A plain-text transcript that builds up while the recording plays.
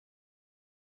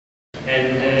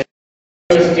And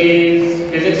university's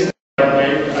physics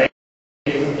department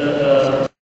is the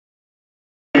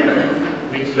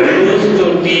which used to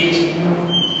teach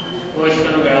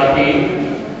oceanography.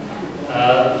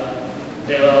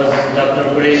 There was Dr.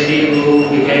 Qureshi, who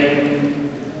became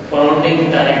founding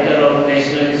director of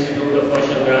National Institute of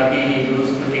Oceanography. He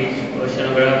used to teach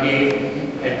oceanography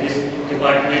at this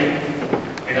department.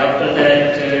 And after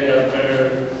that, Dr.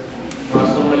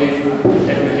 Masoom Ali,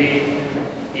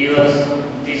 he was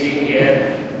teaching here.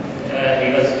 He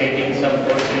was taking some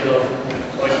courses of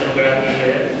oceanography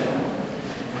here.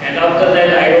 And after that,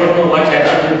 I don't know what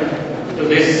happened to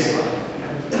this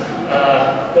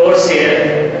course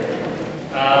here.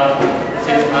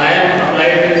 Since I am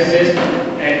applied physicist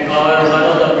and one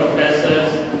of the professors,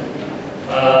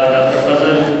 Dr.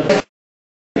 Fazal.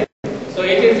 So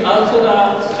it is also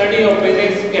the study of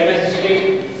physics,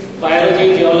 chemistry,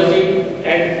 biology, geology,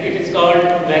 and it is called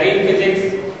marine physics,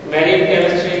 marine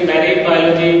chemistry, marine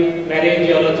biology, marine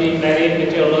geology, marine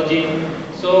meteorology.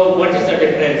 So what is the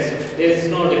difference? There is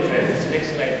no difference. Next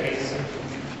slide, please.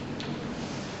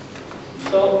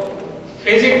 So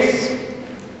physics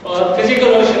or physical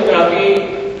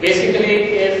oceanography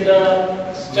basically is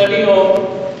the study of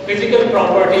physical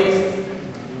properties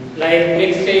like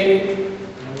mixing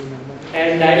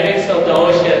and dynamics of the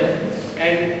ocean,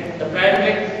 and the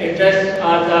primary interests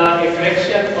are the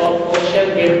interaction of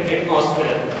ocean with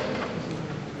atmosphere.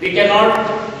 We cannot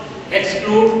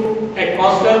exclude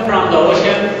atmosphere from the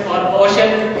ocean, or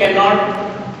ocean cannot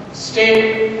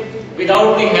stay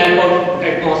without the help of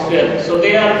atmosphere. So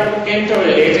they are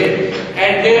interrelated,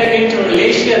 and their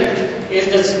interrelation is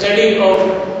the study of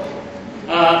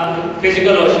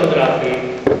physical oceanography.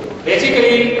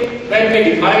 Basically, when we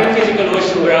define physical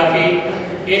oceanography,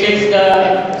 it is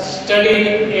the study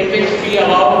in which we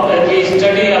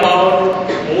study about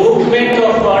movement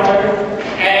of water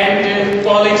and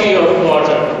quality of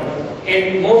water.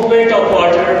 In movement of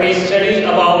water, we study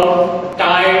about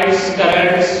tides,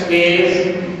 currents,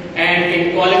 waves, and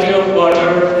in quality of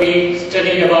water, we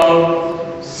study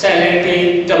about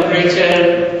salinity,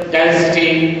 temperature,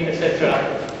 density, etc.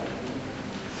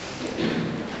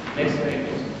 Next slide,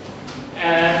 please.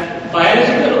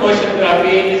 Biological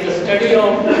oceanography is the study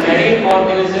of marine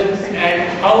organisms and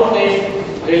how they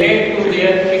relate to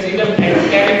their physical and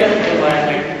chemical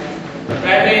environment. The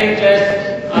primary interests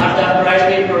are the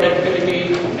primary productivity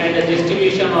and the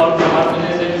distribution of the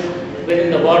organisms within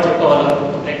the water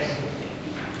column. Next.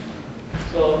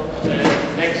 So,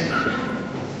 next.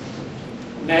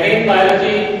 Marine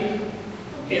biology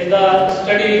is the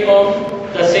study of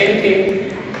the same thing.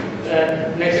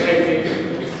 Next slide, please.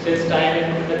 Since time is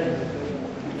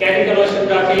chemical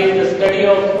oceanography is the study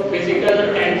of physical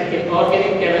and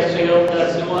inorganic chemistry of the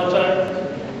seawater.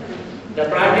 The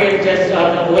primary interests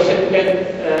are the ocean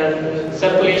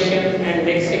circulation and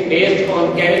mixing based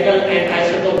on chemical and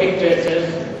isotopic traces,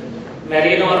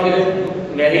 marine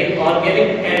organic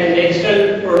and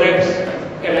natural products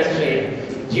chemistry,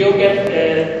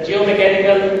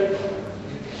 geomechanical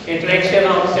interaction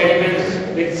of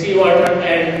sediments with seawater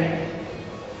and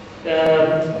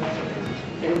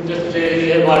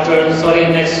industrial water. Sorry,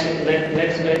 next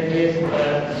slide, please.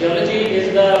 Geology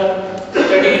is the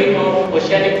study of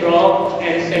oceanic rock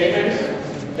and sediments.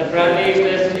 The primary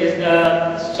interest is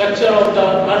the structure of the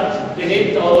earth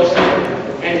beneath the ocean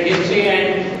and history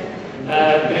and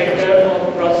character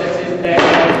of processes that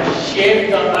have shaped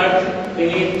the earth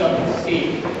beneath the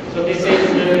sea. So this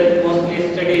is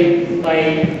mostly studied by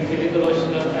geological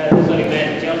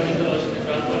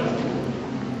oceanographers.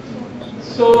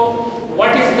 So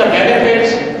what is the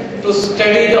benefit to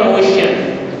study the ocean?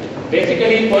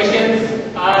 Basically, oceans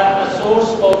are a source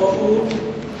of food,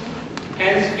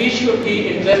 hence we should be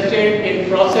interested in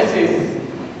processes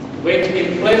which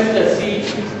influence the sea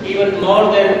even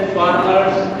more than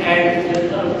farmers, and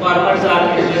farmers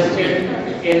are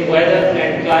interested in weather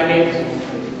and climate.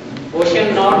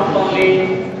 Ocean not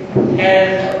only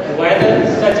has weather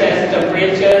such as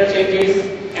temperature changes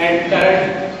and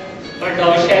current, but the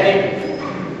oceanic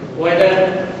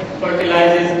weather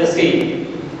fertilizes the sea.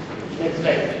 Next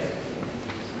slide, please.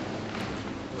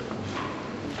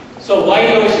 So why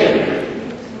ocean?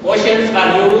 Oceans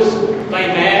are used by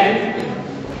man.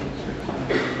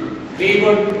 We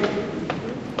build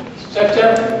a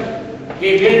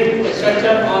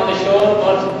structure on the shore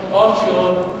or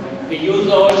offshore. We use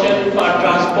the ocean for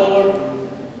transport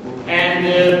and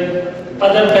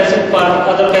other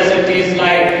facilities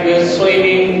like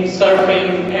swimming,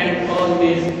 surfing, and all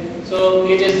these. So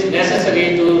it is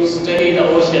necessary to study the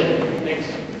ocean.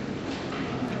 Next.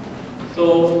 So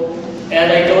as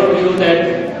I told you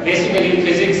that basically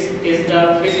physics is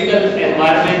the physical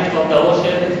environment of the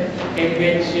ocean, in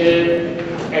which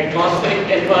atmospheric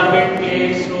environment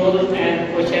plays role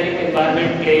and oceanic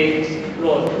environment plays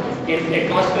role. In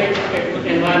atmospheric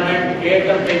environment, air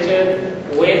temperature,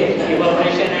 wind,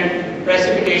 evaporation and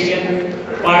precipitation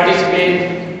participate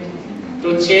to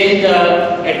change the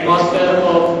atmosphere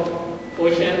of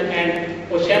ocean,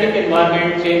 and oceanic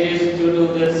environment changes due to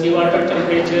the seawater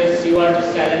temperature, seawater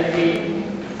salinity,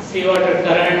 seawater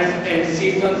currents and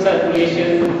seasonal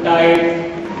circulation,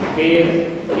 tide,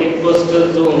 wave in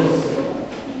coastal zones.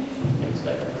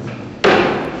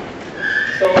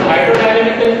 So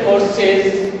hydrodynamical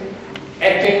forces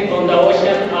acting on the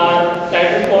ocean are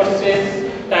tidal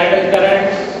forces, tidal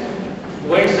currents,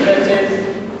 wind stresses,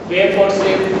 wave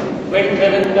forces,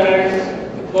 wind-driven currents,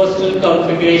 coastal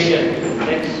configuration.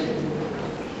 Next.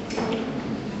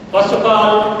 First of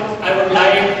all, I would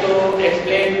like to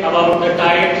explain about the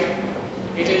tide.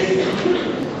 It is,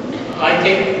 I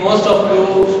think most of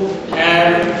you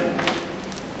have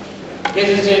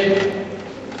visited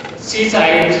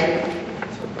seaside,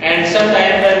 and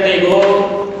sometimes when they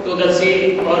go to the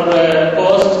sea or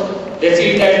coast, they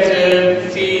see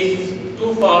that sea is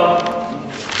too far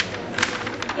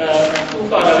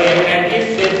away, and if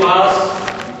they pass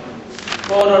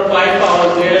 4 or 5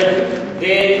 hours there,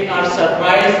 they are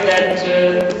surprised that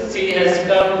sea has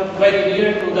come very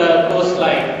near to the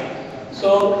coastline. So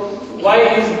why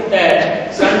is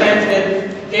that? Sometimes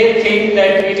they think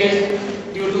that it is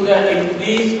due to the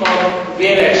increase of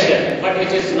wave action, but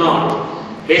it is not.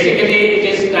 Basically, it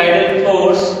is tidal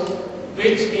force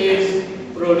which is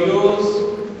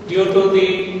produced due to the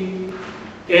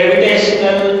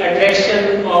gravitational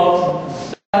attraction of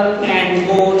sun and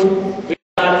moon which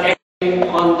are acting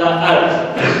on the earth.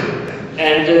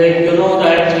 And you know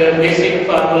that basic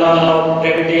formula of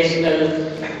gravitational,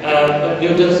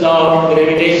 Newton's law of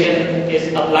gravitation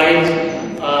is applied,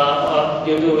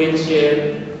 due to which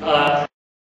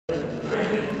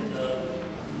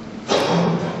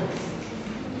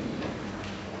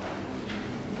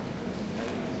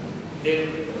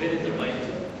where is the point?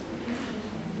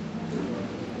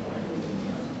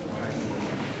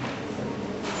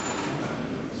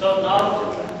 So now,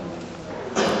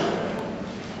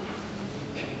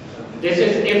 this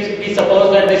is, if we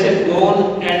suppose that this is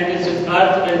moon and this is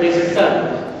earth and this is sun.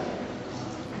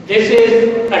 This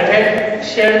is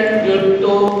attraction due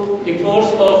to the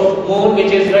force of moon,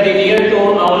 which is very near to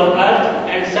our earth,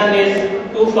 and sun is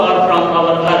too far from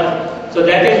our earth. So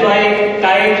that is why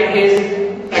tide is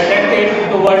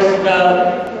attracted towards the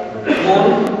moon.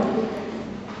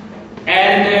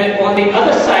 And on the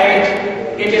other side,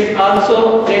 it is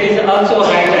also, there is also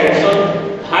high tide. So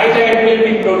high tide will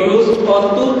be produced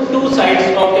on two sides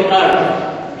of the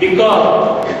earth,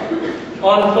 because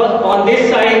on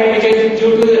this side it is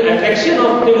due to the attraction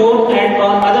of the moon, and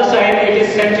on other side it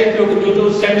is due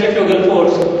to centrifugal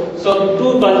force. So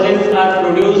two bulges are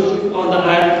produced on the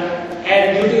earth,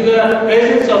 and due to the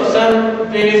presence of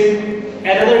sun there is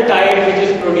another tide which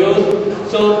is produced.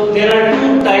 So there are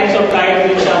two types of tides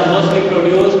which are mostly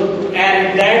produced,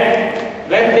 and that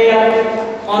when they are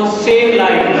on same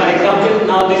line, for example,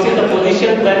 now this is the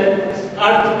position when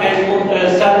earth and moon,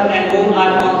 sun and moon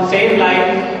are on same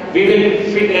line, we will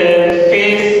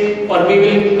face, or we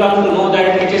will come to know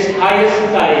that it is highest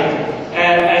tide,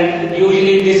 and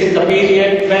usually this is the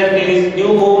period when there is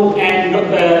new moon and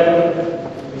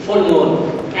full moon,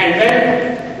 and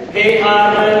when they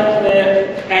are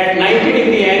at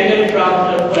 90-degree angle from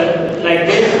like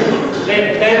this,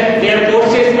 then their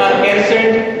forces are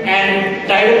cancelled, and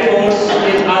tidal force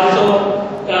is also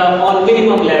on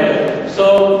minimum level. So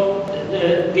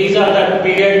these are the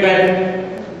period when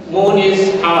moon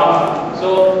is half. So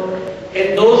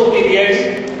in those periods,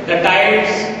 the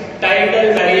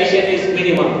tidal variation is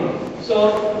minimum.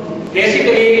 So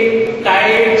basically,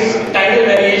 tidal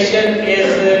variation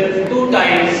is 2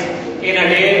 times in a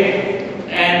day,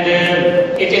 and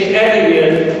it is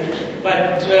everywhere.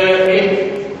 But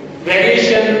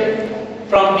variation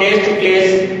from place to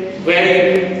place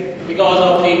vary because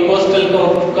of the coastal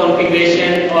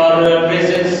configuration or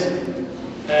presence.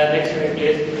 Next slide,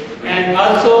 please. And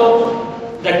also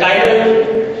the tidal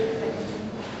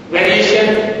variation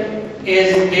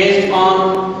is based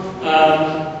on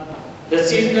the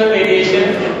seasonal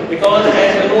variation, because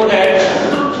as you know that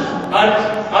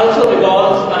Earth also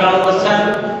revolves around the sun,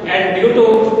 and due to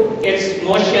its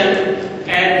motion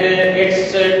and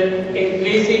its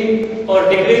increasing or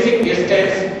decreasing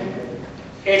distance,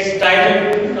 its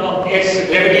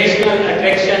gravitational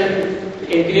attraction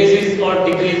increases or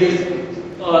decreases.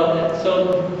 So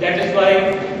that is why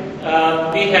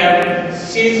we have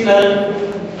seasonal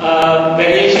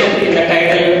variation in the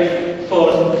tidal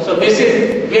this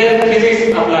is where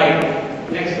physics applied.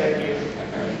 Next slide, please.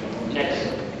 Next.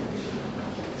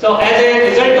 So as a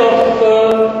result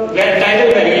of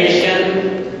tidal variation,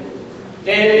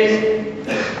 there is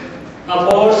a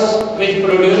force which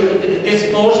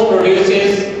this force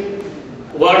produces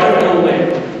water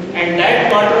movement, and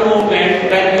that water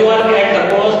movement, when you are at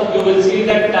the coast, you will see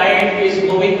that tide is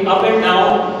moving up and down,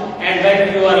 and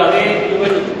when you are away, you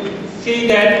will see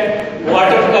that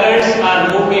water currents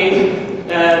are moving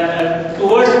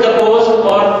towards the coast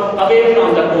or away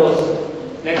from the coast.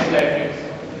 Next slide, please.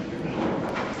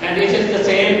 And it is the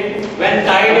same, when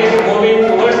tide is moving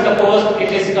towards the coast,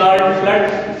 it is called flood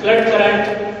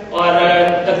current, or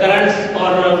the currents,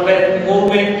 or when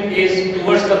movement is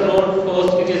towards the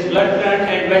coast, it is flood current,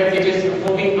 and when it is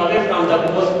moving away from the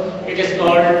coast, it is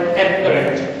called ebb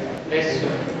current. Next.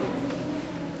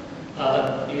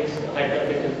 Yes,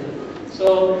 so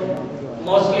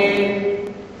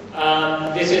mostly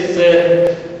this is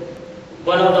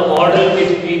one of the models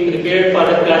which we prepared for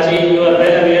the Karachi. You are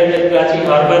well aware that Karachi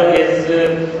Harbour is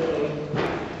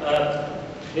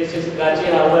this is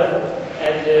Karachi Harbour,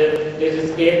 and this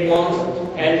is Cape Mons,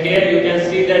 and here you can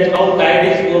see that how tide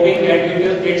is moving,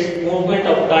 and its movement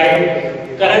of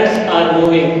tide currents are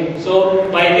moving.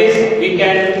 So by this we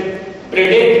can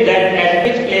predict that at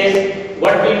which place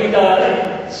what will be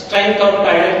the strength of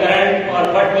tidal current,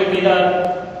 or what will be the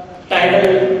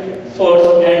tidal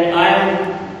force. And I am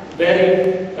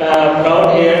very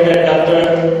proud here that Dr.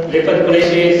 Rifat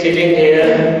Qureshi is sitting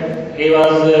here. He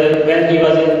was when he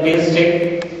was in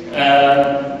Princeton,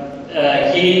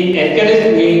 he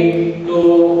encouraged me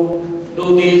to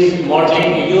do these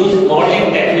modeling, use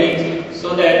modeling techniques,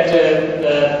 so that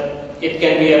it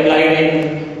can be applied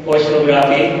in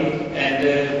oceanography.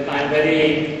 And I am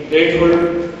very grateful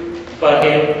for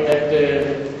him that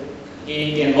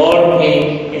he involved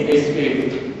me in this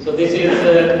field. So this is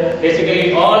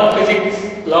basically all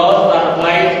physics laws are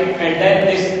applied, and then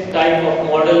this type of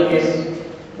model is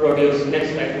produced.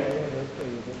 Next slide.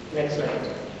 Next slide.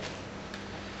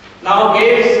 Now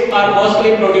waves are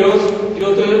mostly produced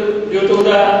due to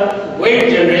the wind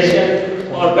generation,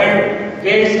 or when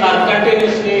winds are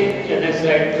continuously, next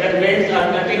slide, when winds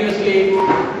are continuously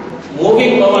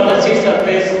moving over the sea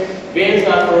surface, waves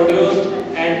are produced,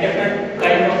 and different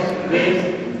types of waves.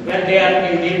 When they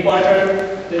are in deep water,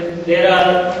 there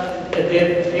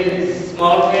is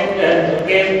small wave,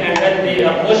 and when they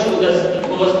are pushed to the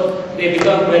coast, they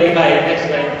become very high. Next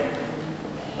slide.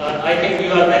 I think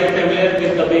you are very familiar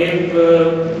with the wave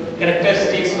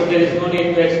characteristics, so there is no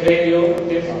need to explain you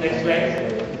this. Next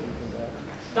slide.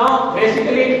 Now,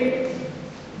 basically,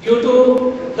 due to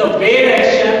the wave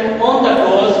action on the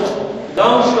coast,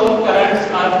 longshore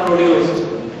currents are produced.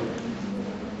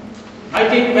 I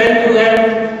think when you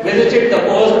have visited the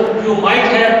coast, you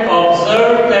might have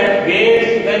observed that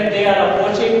waves, when they are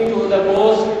approaching to the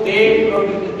coast,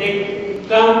 they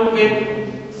come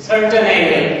with certain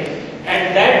angle,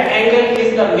 and that angle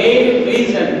is the main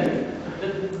reason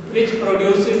which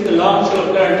produces the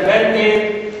longshore current. When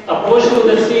they approach to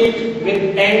the sea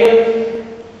with angle,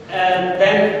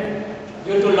 then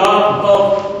due to law of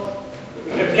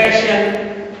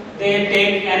reflection, they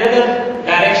take another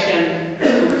direction.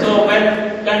 So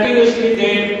when continuously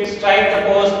they strike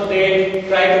the coast, they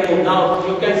try to move. Now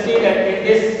you can see that in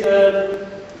this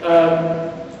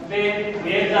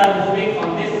waves are moving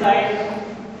on this side,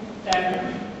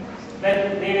 and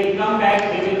when they will come back,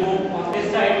 they will move on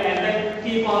this side, and then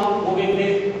keep on moving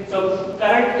this. So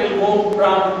current will move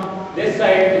from this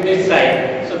side to this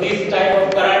side. So this type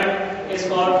of current is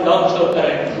called longshore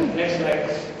current. Next slide.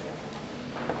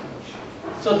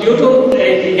 So due to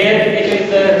here it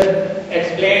is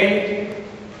explained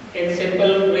in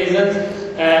simple reasons,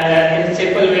 in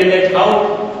simple way, that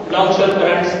how longshore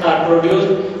currents are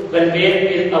produced when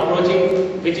wave is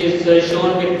approaching, which is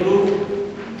shown with blue